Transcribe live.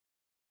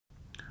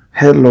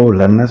Hello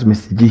learners,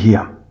 Mr. G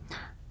here.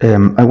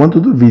 I want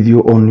to do a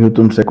video on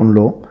Newton's second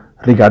law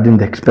regarding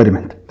the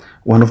experiment.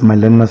 One of my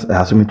learners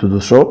asked me to do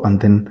so, and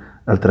then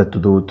I'll try to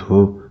do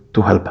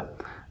to help.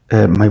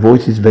 My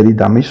voice is very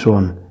damaged, so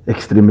I'm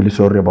extremely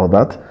sorry about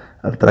that.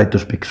 I'll try to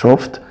speak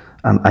soft,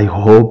 and I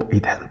hope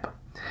it helps.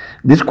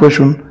 This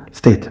question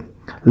states,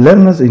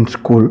 learners in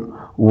school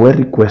were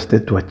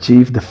requested to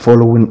achieve the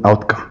following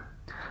outcome.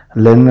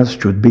 Learners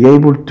should be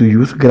able to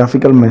use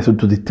graphical method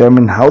to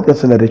determine how the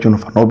acceleration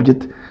of an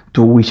object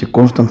to which a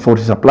constant force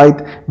is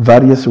applied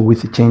varies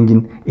with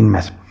changing in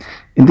mass.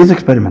 In this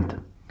experiment,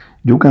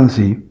 you can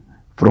see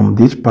from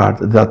this part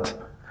that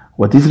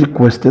what is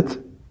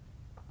requested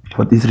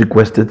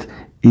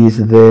is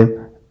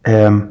the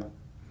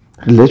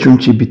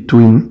relationship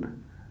between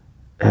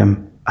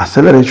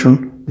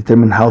acceleration,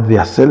 determine how the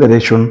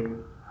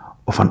acceleration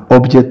of an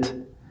object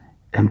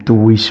to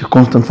which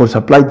constant force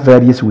applied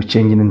varies with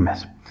changing in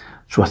mass.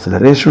 So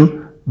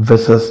acceleration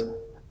versus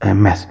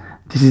mass.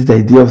 This is the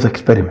idea of the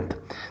experiment.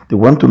 They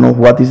want to know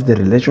what is the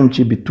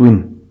relationship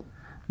between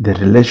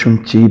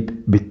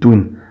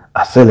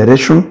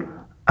acceleration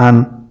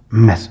and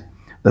mass.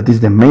 That is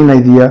the main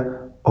idea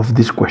of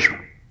this question.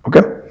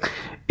 Okay?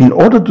 In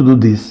order to do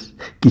this,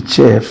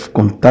 Kirchhoff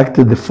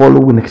conducted the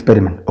following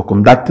experiment.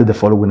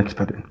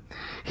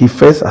 He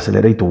first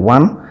accelerated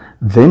 1,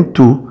 then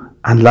 2,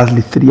 and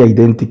lastly 3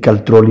 identical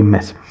trolley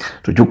mass.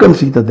 So you can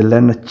see that the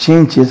learner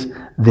changes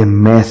the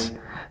mass.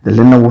 The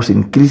learner was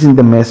increasing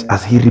the mass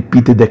as he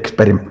repeated the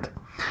experiment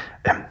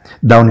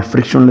down a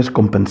frictionless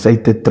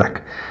compensated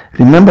track.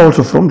 Remember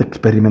also from the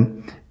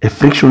experiment, a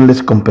frictionless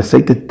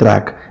compensated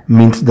track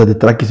means that the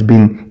track is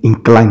being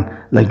inclined,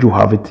 like you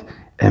have it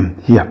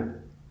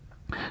here.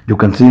 You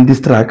can see in this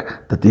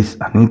track that is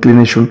an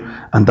inclination,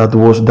 and that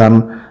was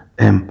done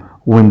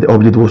when the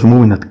object was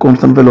moving at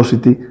constant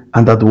velocity,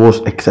 and that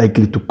was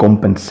exactly to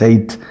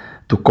compensate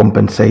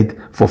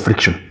for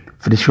friction.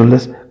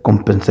 Frictionless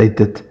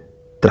compensated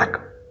track.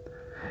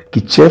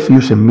 Kirchhoff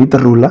used a meter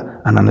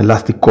ruler and an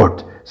elastic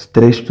cord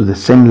stretched to the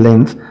same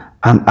length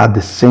and at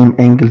the same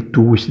angle to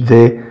which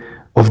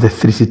of the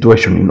 3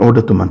 situations in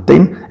order to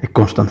maintain a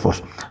constant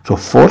force. So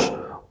force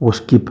was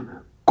kept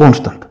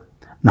constant.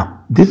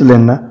 Now this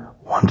learner,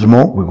 once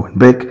more, we're going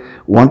back,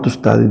 want to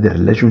study the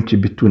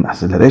relationship between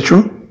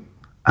acceleration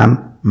and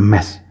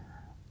mass,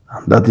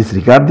 and that is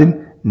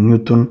regarding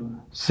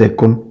Newton's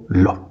second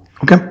law.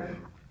 Okay.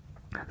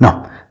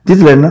 Now this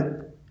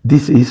learner,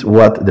 this is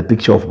what the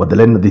picture of what the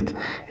learner did.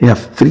 He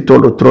has 3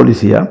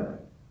 trolleys here.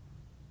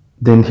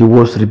 Then he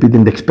was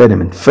repeating the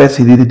experiment. First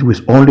he did it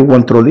with only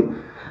 1 trolley,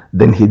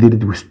 then he did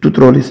it with 2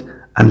 trolleys,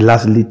 and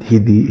lastly he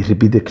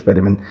repeated the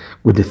experiment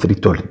with the 3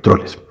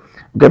 trolleys.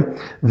 Okay,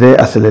 the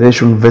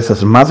acceleration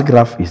versus mass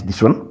graph is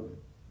this one,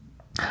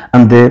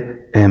 and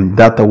the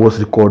data was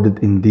recorded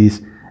in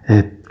this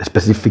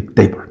specific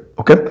table.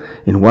 Okay,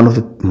 in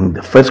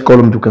the first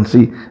column you can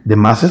see the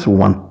masses,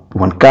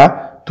 one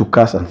car, 2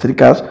 cars, and 3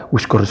 cars,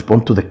 which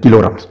correspond to the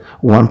kilograms,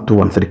 1,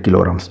 2, and 3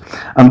 kilograms.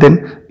 And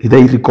then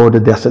they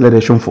recorded the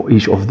acceleration for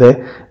each of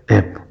the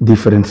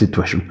different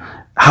situations.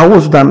 How it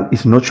was done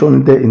is not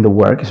shown in the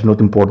work. It's not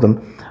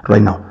important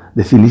right now.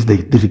 The thing is they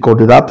record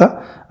the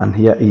data, and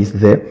here is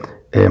the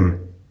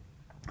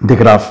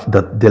graph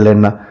that the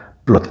learner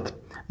plotted.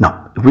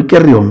 Now, if we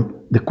carry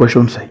on, the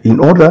question says,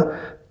 in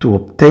order to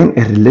obtain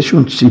a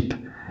relationship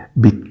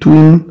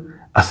between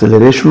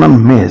acceleration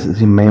and mass,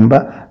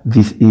 remember,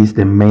 this is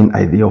the main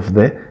idea of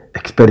the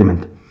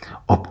experiment.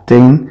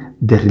 Obtain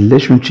the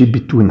relationship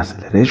between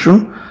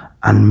acceleration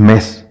and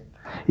mass.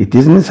 It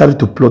is necessary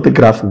to plot a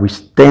graph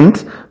which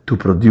tends to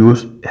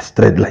produce a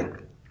straight line.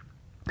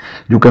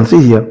 You can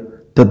see here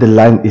that the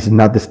line is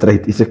not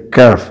straight, it's a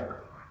curve.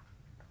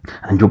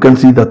 And you can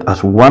see that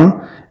as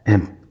one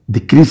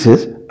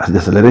decreases, as the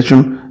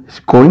acceleration is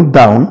going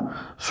down,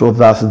 so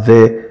thus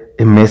the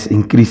mass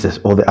increases,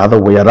 or the other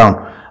way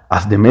around.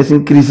 As the mass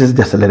increases,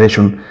 the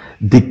acceleration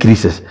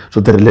decreases.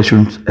 So the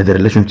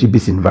relationship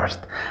is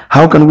inversed.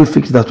 How can we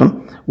fix that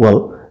one?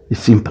 Well, it's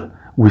simple.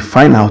 We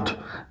find out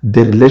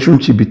the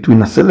relationship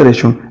between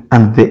acceleration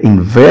and the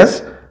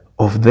inverse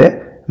of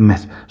the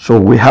mass. So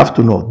we have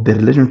to know the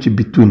relationship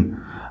between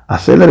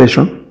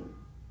acceleration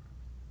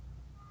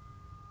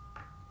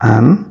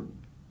and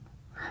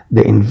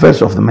the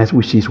inverse of the mass,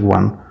 which is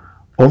 1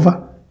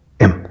 over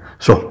m.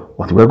 So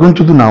what we are going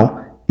to do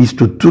now is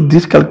to do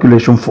this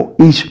calculation for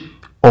each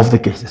of the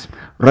cases.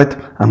 Right?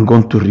 I'm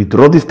going to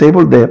redraw this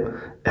table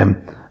there,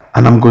 and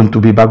I'm going to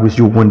be back with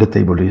you when the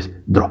table is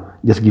drawn.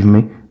 Just give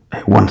me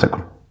 1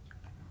 second.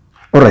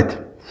 Alright,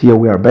 here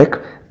we are back.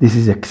 This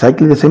is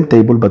exactly the same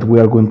table, but we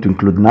are going to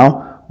include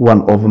now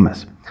 1 over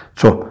mass.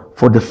 So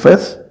for the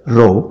first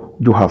row,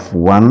 you have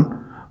 1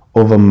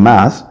 over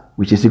mass,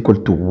 which is equal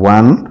to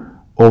 1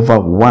 over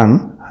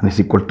 1, and is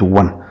equal to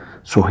 1.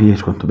 So here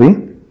is going to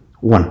be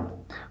 1.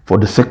 For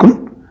the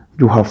second,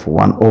 you have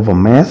 1 over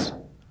mass,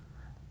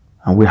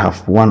 and we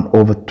have 1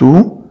 over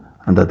 2,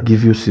 and that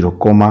gives you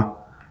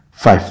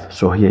 0.5.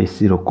 So here is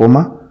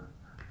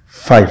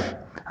 0.5.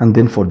 And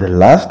then for the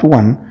last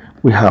one,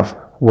 we have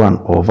 1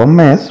 over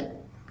mass,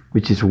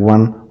 which is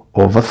 1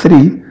 over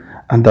 3,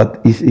 and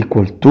that is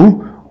equal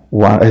to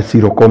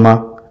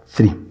 0,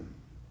 3.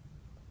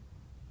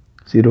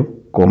 0,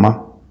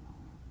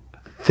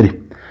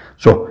 3.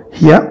 So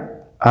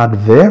here are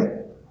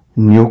the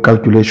new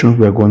calculations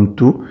we are going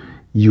to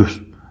use.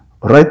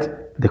 All right,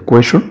 the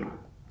question,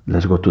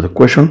 let's go to the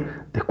question.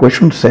 The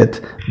question said,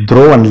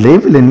 draw and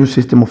label a new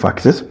system of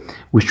axes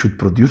which should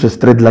produce a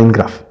straight line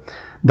graph.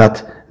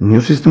 That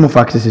new system of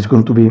axes is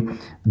going to be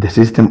the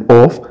system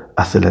of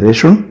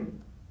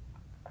acceleration.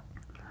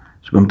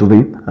 It's going to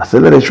be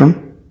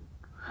acceleration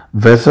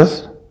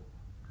versus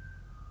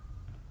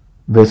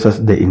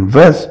the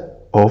inverse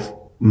of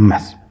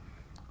mass.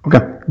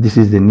 Okay, this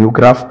is the new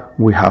graph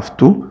we have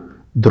to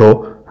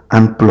draw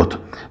and plot.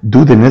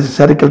 Do the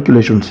necessary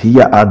calculations.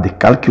 Here are the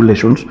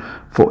calculations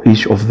for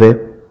each of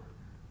the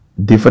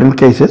different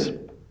cases.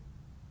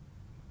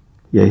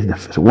 Here is the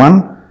first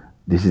one,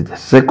 this is the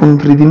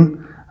second reading,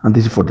 and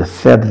this is for the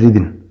third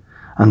reading.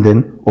 And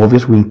then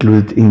obviously we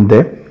include it in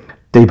the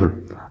table.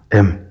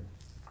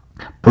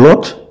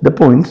 Plot the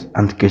points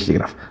and sketch the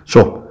graph.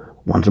 So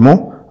once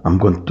more, I'm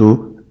going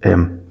to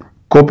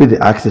copy the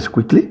axis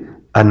quickly,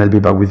 and I'll be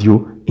back with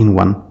you in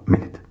 1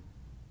 minute.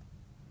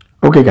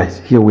 Okay guys,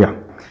 here we are.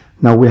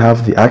 Now we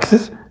have the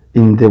axis.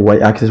 In the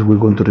y-axis we're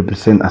going to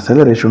represent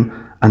acceleration,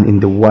 and in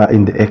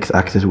the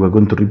x-axis we're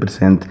going to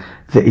represent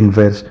the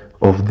inverse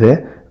of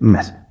the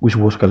mass, which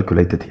was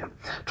calculated here.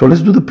 So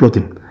let's do the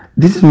plotting.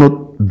 This is not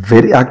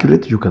very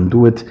accurate. You can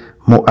do it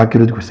more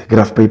accurate with a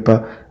graph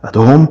paper at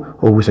home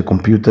or with a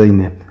computer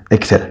in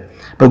Excel,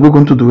 but we're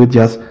going to do it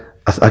just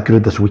as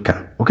accurate as we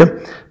can. Okay,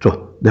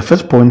 so the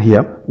first point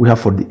here we have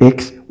for the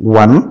x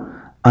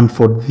 1 and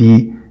for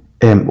the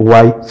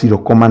y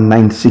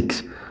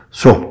 0.96.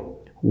 So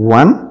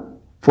 1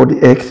 for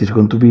the x is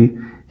going to be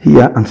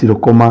here, and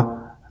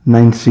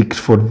 0.96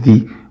 for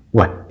the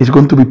y. It's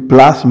going to be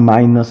plus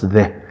minus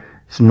there.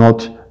 It's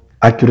not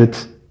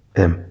accurate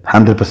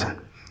 100%.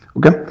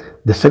 Okay,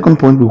 the second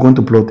point we're going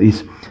to plot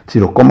is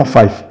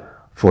 0.5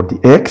 for the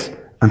x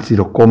and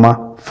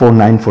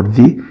 0.49 for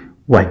the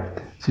y.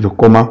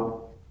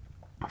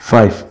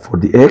 0.5 for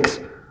the x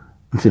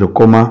and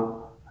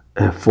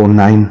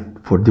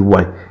 0.49 for the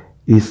y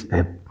is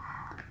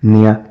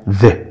near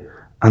there.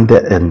 And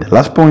the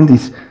last point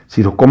is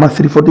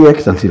 0.3 for the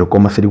x and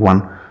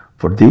 0.31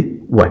 for the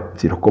y.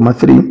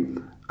 0.3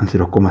 and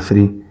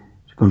 0.3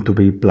 is going to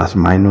be plus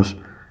minus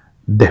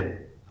there.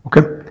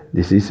 Okay,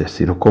 this is a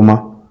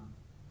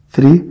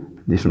 0.3,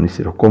 this one is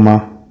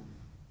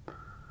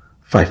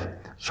 0.5.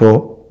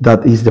 So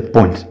that is the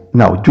point.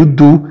 Now you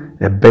do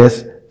a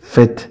best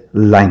fit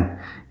line.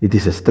 It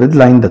is a straight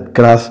line that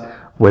crosses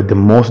where the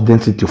most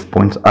density of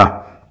points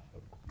are.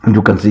 And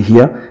you can see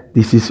here,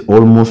 this is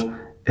almost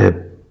a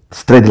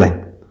straight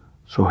line.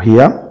 So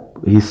here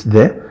is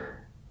the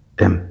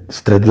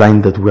straight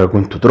line that we are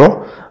going to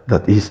draw.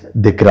 That is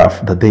the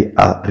graph that they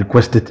are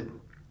requested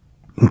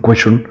in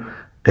question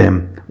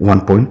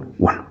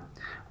 1.1.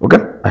 Okay,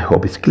 I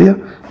hope it's clear.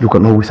 You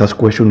can always ask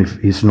question if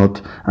it's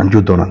not and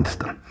you don't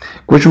understand.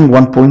 Question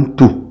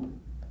 1.2.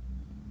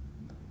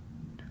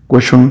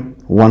 Question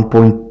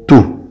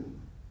 1.2.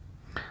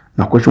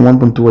 Now question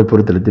 1.2 I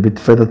put it a little bit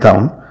further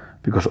down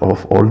because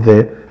of all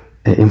the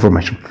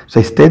information.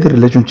 So state the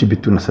relationship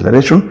between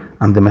acceleration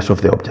and the mass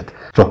of the object.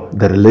 So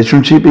the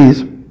relationship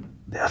is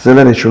the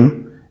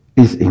acceleration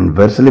is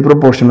inversely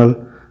proportional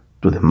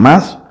to the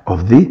mass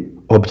of the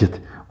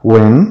object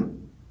when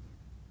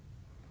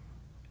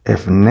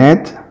F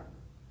net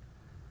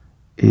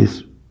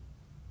is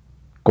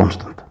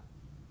constant.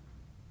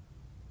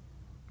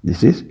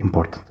 This is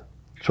important.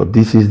 So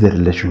this is the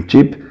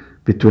relationship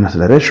between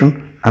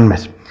acceleration and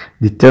mass.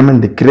 Determine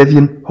the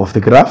gradient of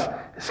the graph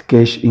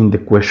sketched in the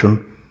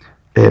question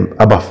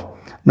above.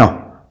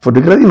 Now, for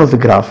the gradient of the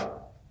graph,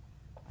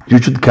 you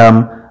should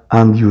come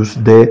and use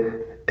the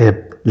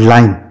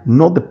line,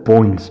 not the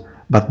points,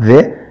 but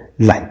the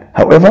line.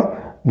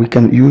 However, we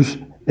can use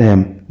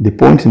the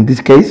points in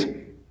this case.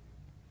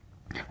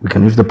 We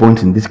can use the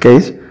points in this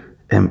case,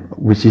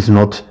 which is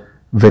not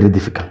very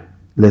difficult.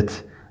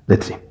 Let's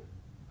see.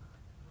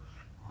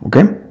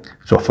 Okay,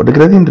 so for the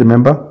gradient,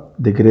 remember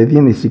the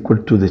gradient is equal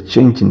to the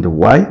change in the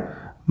y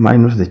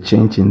minus the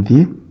change in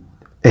the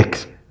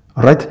x.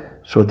 All right,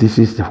 so this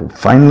is the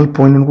final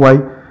point in y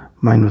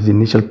minus the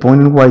initial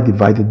point in y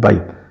divided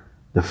by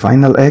the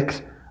final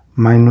x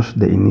minus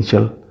the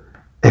initial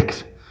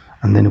x.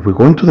 And then if we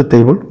go into the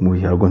table,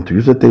 we are going to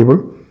use the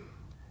table,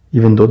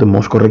 even though the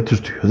most correct is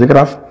to use the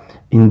graph.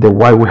 In the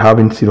y we have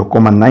in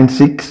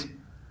 0.96.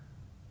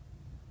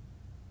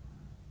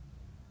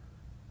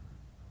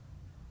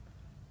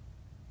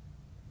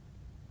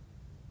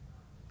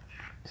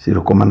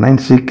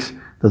 0.96,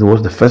 that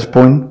was the first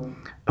point,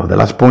 or the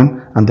last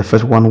point, and the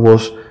first one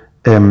was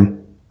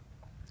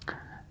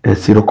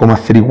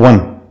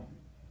 0.31.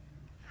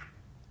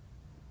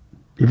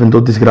 Even though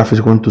this graph is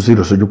going to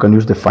 0, so you can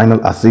use the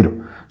final as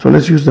 0. So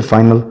let's use the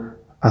final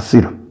as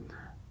 0.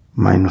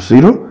 Minus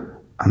 0,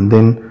 and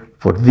then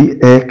for the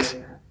x,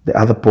 the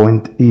other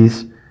point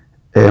is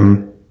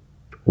 1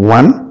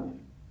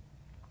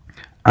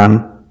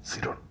 and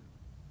 0.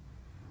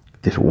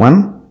 It is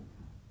 1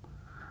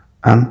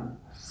 and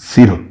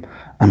 0.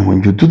 And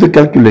when you do the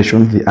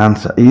calculation, the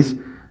answer is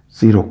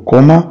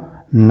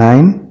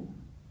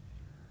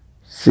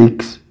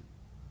 0.96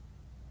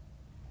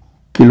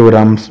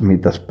 kilograms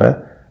meters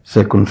per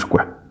second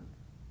square.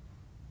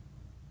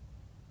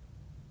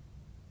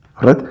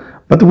 Alright?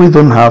 But we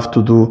don't have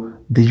to do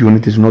the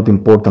unit, is not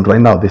important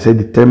right now. They say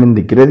determine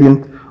the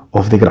gradient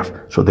of the graph.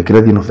 So the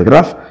gradient of the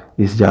graph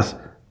is just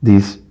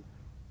this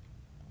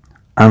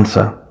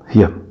answer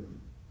here.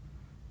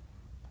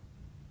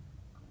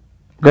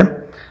 Okay?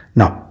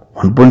 Now,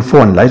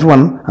 1.4 and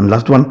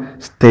last one,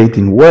 state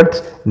in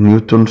words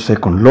Newton's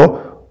second law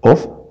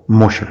of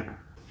motion.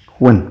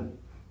 When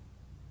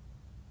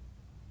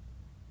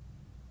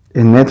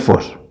a net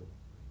force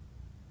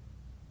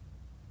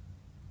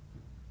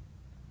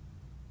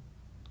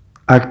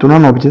acts on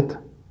an object,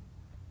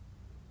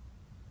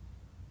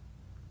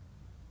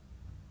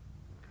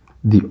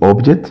 the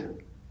object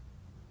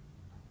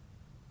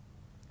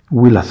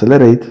will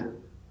accelerate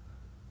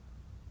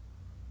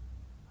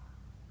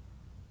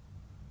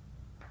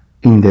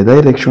in the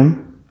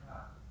direction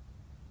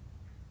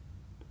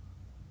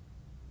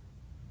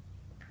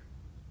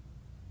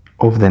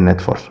of the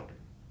net force.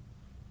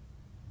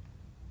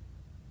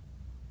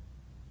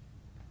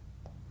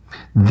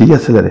 The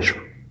acceleration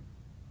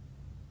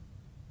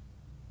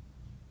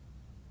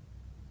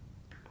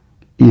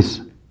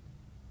is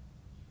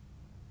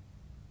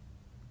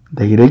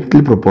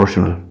directly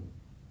proportional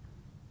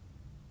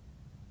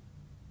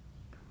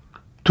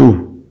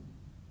to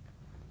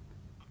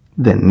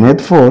the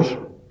net force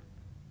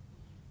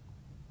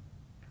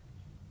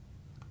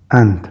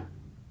and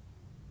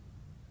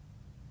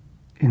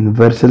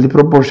inversely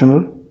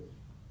proportional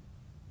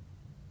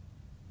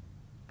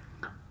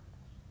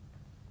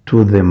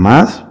to the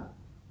mass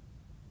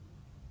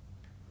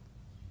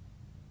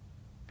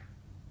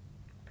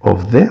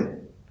of the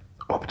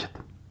object.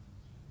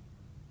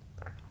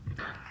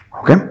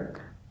 Okay?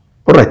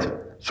 Alright,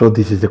 so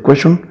this is the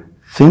question.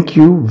 Thank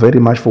you very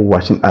much for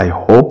watching. I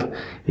hope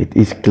it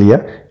is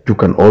clear. You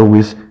can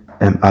always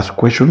ask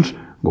questions,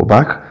 go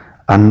back,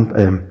 and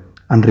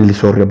I'm really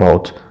sorry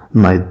about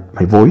my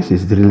voice.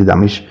 It's really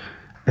damaged.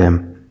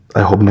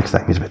 I hope next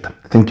time is better.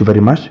 Thank you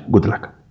very much. Good luck.